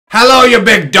Hello, you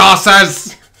big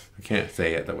dossers! I can't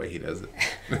say it the way he does it.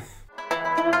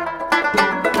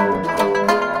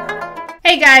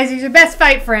 Hey guys, these are Best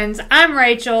Fight Friends. I'm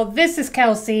Rachel. This is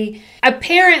Kelsey.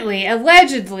 Apparently,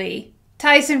 allegedly,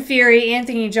 Tyson Fury,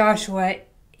 Anthony Joshua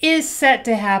is set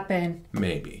to happen.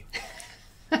 Maybe.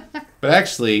 But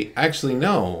actually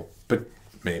no. But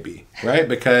maybe. Right?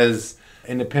 Because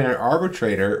independent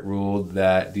arbitrator ruled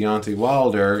that Deontay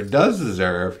Wilder does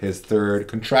deserve his third,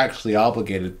 contractually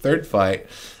obligated third fight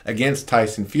against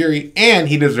Tyson Fury. And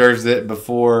he deserves it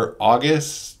before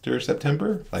August or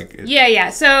September.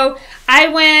 Yeah. So I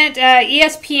went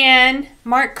ESPN,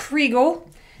 Mark Kriegel.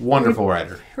 Wonderful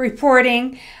writer.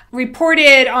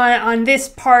 Reported on this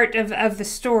part of the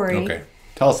story. Okay.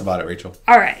 Tell us about it, Rachel.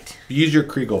 All right. Use your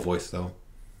Kriegel voice, though.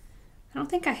 I don't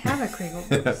think I have a Kriegel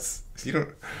voice. Yes. You don't.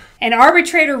 An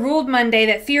arbitrator ruled Monday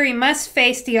that Fury must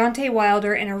face Deontay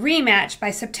Wilder in a rematch by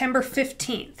September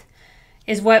 15th,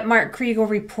 is what Mark Kriegel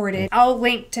reported. I'll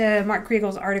link to Mark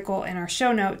Kriegel's article in our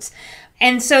show notes.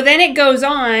 And so then it goes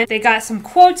on. They got some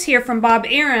quotes here from Bob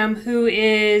Arum, who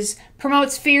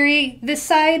promotes Fury this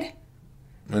side.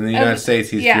 In the United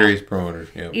States, he's Fury's promoter.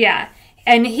 Yep. Yeah.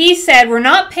 And he said, we're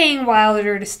not paying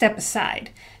Wilder to step aside,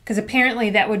 because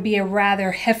apparently that would be a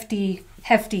rather hefty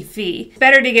fee.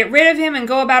 Better to get rid of him and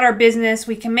go about our business.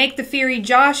 We can make the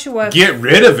Fury-Joshua... Get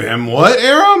rid of him? What,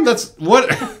 Arum? That's...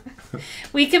 What?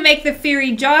 We can make the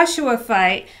Fury-Joshua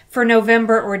fight for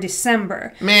November or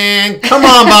December. Man, come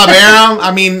on, Bob Arum.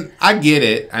 I mean, I get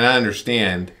it, and I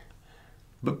understand.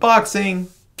 But boxing...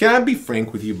 Can I be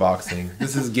frank with you, boxing?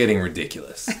 This is getting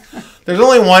ridiculous. There's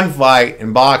only one fight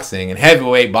in boxing, in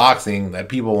heavyweight boxing, that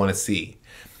people want to see.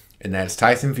 And that's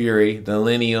Tyson Fury, the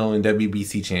lineal and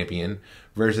WBC champion,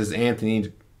 versus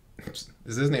Anthony...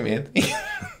 Is his name Anthony?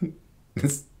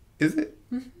 Is it?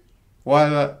 Mm-hmm. Why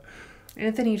not?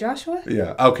 Anthony Joshua?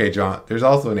 Yeah. Okay, John. There's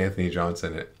also an Anthony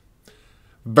Johnson in it.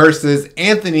 Versus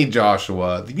Anthony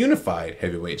Joshua, the unified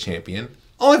heavyweight champion.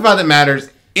 Only fight that matters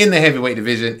in the heavyweight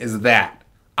division is that.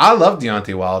 I love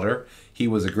Deontay Wilder. He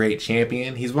was a great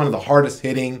champion. He's one of the hardest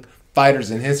hitting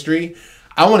fighters in history.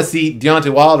 I want to see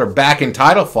Deontay Wilder back in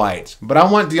title fights, but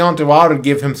I want Deontay Wilder to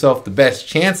give himself the best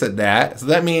chance at that. So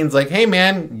that means, like, hey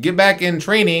man, get back in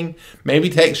training.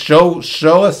 Maybe show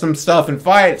us some stuff in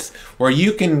fights where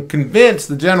you can convince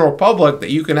the general public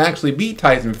that you can actually beat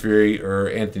Tyson Fury or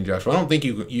Anthony Joshua.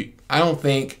 I don't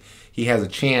think he has a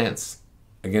chance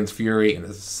against Fury in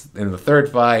the third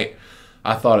fight.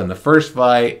 I thought in the first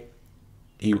fight,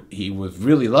 he was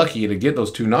really lucky to get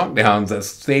those two knockdowns that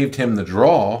saved him the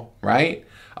draw, right?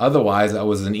 Otherwise, that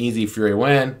was an easy Fury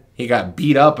win. He got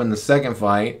beat up in the second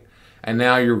fight, and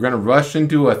now you're going to rush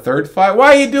into a third fight?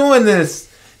 Why are you doing this?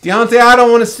 Deontay, I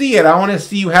don't want to see it. I want to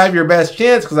see you have your best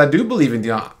chance, because I do believe in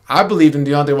Deontay. I believed in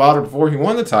Deontay Wilder before he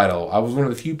won the title. I was one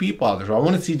of the few people out there. So I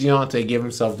want to see Deontay give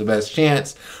himself the best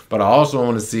chance, but I also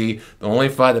want to see the only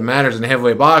fight that matters in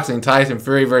heavyweight boxing, Tyson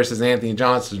Fury versus Anthony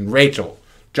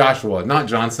Joshua, not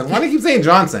Johnson. Why do you keep saying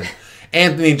Johnson?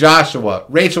 Anthony Joshua.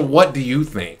 Rachel, what do you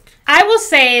think? I will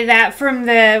say that from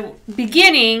the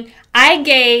beginning, I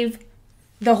gave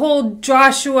the whole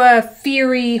Joshua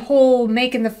Fury whole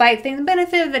making the fight thing the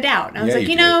benefit of the doubt. And I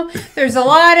was there's a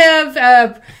lot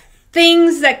of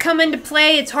things that come into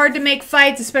play. It's hard to make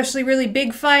fights, especially really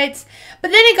big fights.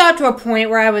 But then it got to a point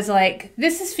where I was like,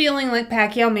 this is feeling like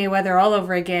Pacquiao Mayweather all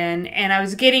over again. And I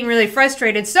was getting really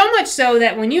frustrated. So much so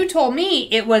that when you told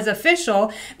me it was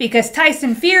official, because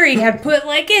Tyson Fury had put,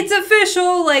 like, it's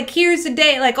official, like, here's the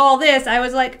date, like, all this, I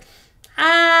was like,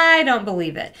 I don't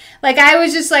believe it. Like, I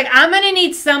was just like, I'm going to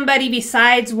need somebody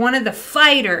besides one of the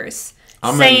fighters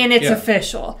saying it's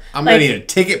official. I'm going to need a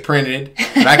ticket printed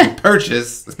that I can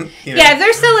purchase. Yeah, if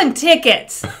they're selling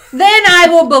tickets, then I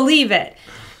will believe it.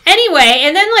 Anyway,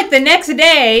 and then, like, the next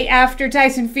day after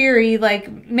Tyson Fury,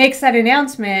 like, makes that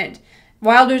announcement,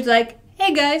 Wilder's like,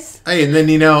 hey, guys. Hey, and then,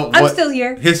 I'm still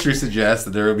here. History suggests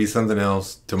that there will be something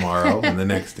else tomorrow and the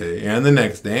next day and the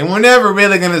next day. And we're never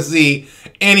really going to see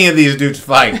any of these dudes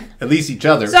fight, at least each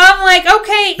other. So I'm like,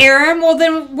 okay, Arum, well,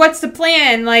 then what's the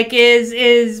plan? Like,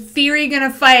 is Fury going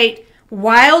to fight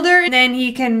Wilder? And then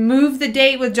he can move the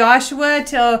date with Joshua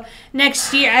till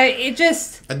next year. At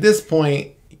this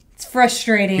point, it's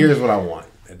frustrating. Here's what I want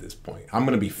at this point. I'm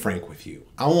going to be frank with you.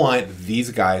 I want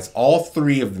these guys, all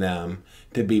three of them,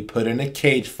 to be put in a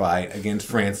cage fight against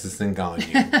Francis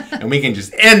Ngannou. And we can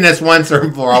just end this once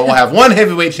and for all. We'll have one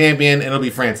heavyweight champion, and it'll be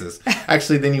Francis.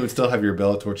 Actually, then you would still have your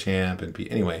Bellator champ.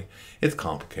 Anyway, it's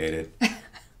complicated.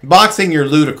 Boxing, you're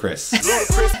ludicrous.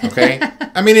 Okay?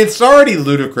 I mean, it's already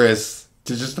ludicrous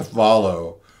to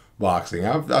follow boxing.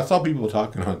 I saw people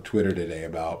talking on Twitter today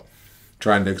about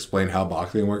trying to explain how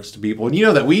boxing works to people. And you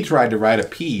know that we tried to write a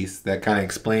piece that kind of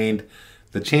explained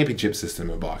the championship system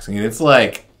of boxing. And it's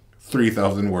like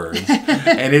 3,000 words.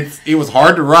 And it was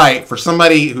hard to write for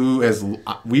somebody who has...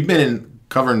 We've been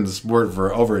covering the sport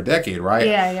for over a decade, right?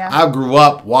 Yeah. I grew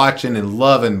up watching and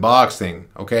loving boxing,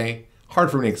 okay?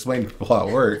 Hard for me to explain to people how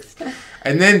it works.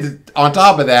 And then on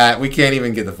top of that, we can't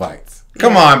even get the fights.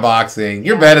 Come on, boxing.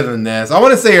 You're better than this. I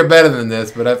want to say you're better than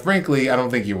this, but frankly, I don't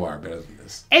think you are better than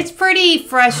this. It's pretty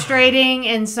frustrating,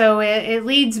 and so it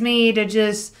leads me to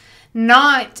just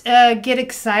not get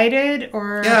excited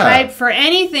or hype for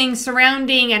anything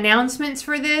surrounding announcements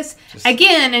for this.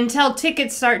 Again, until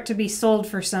tickets start to be sold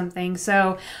for something.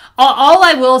 So all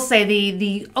I will say,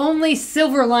 the only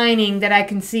silver lining that I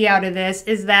can see out of this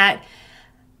is that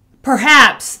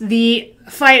perhaps the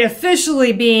fight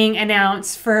officially being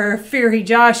announced for Fury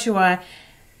Joshua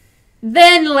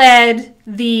then led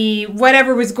the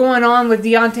whatever was going on with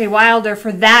Deontay Wilder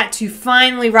for that to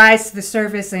finally rise to the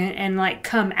surface and like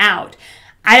come out.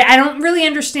 I don't really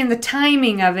understand the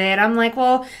timing of it. I'm like,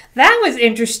 well, that was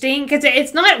interesting because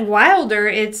it's not Wilder.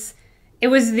 It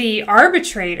was the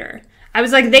arbitrator. I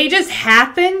was like, they just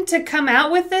happened to come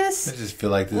out with this. I just feel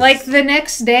like this, like the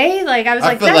next day. Like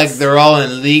I feel like they're all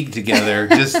in league together.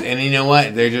 And you know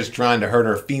what? They're just trying to hurt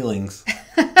our feelings.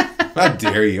 How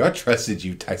dare you? I trusted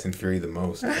you, Tyson Fury, the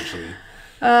most, actually.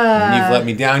 And you've let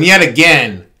me down yet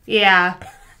again. Yeah.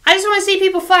 I just want to see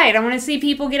people fight. I want to see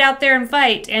people get out there and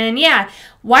fight. And yeah,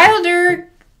 Wilder,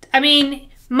 I mean,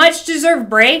 much deserved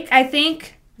break, I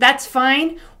think. That's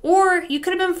fine. Or you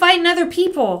could have been fighting other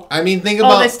people. I mean, think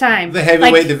about this time. The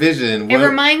heavyweight division. It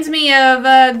reminds me of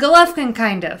Golovkin,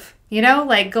 kind of. You know,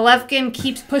 like Golovkin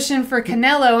keeps pushing for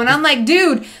Canelo, and I'm like,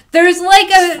 dude, there's like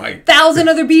 1,000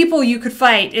 other people you could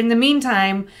fight in the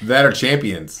meantime. That are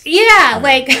champions. Yeah,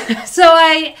 like, so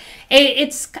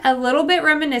it's a little bit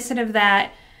reminiscent of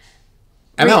that.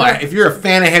 I know, if you're a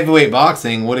fan of heavyweight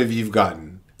boxing, what have you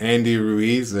gotten? Andy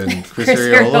Ruiz and Chris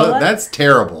Arreola? That's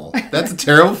terrible. That's a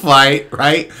terrible fight,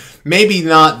 right? Maybe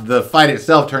not the fight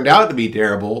itself turned out to be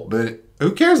terrible, but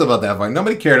who cares about that fight?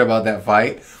 Nobody cared about that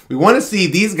fight. We want to see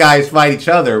these guys fight each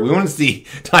other. We want to see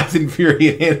Tyson Fury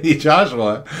and Anthony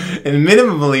Joshua and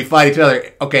minimally fight each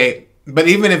other. Okay, but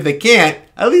even if they can't,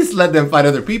 at least let them fight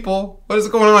other people. What is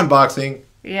going on in boxing?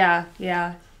 Yeah.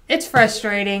 It's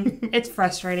frustrating. It's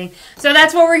frustrating. So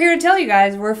that's what we're here to tell you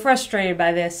guys. We're frustrated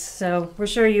by this. So we're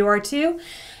sure you are too.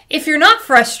 If you're not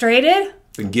frustrated,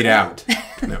 then get out.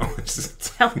 No.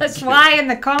 Tell us why in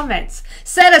the comments.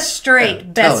 Set us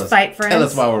straight, best fight friends. Tell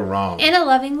us why we're wrong. In a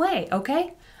loving way,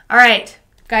 okay? All right.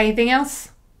 Got anything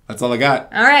else? That's all I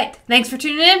got. All right. Thanks for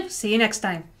tuning in. See you next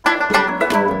time.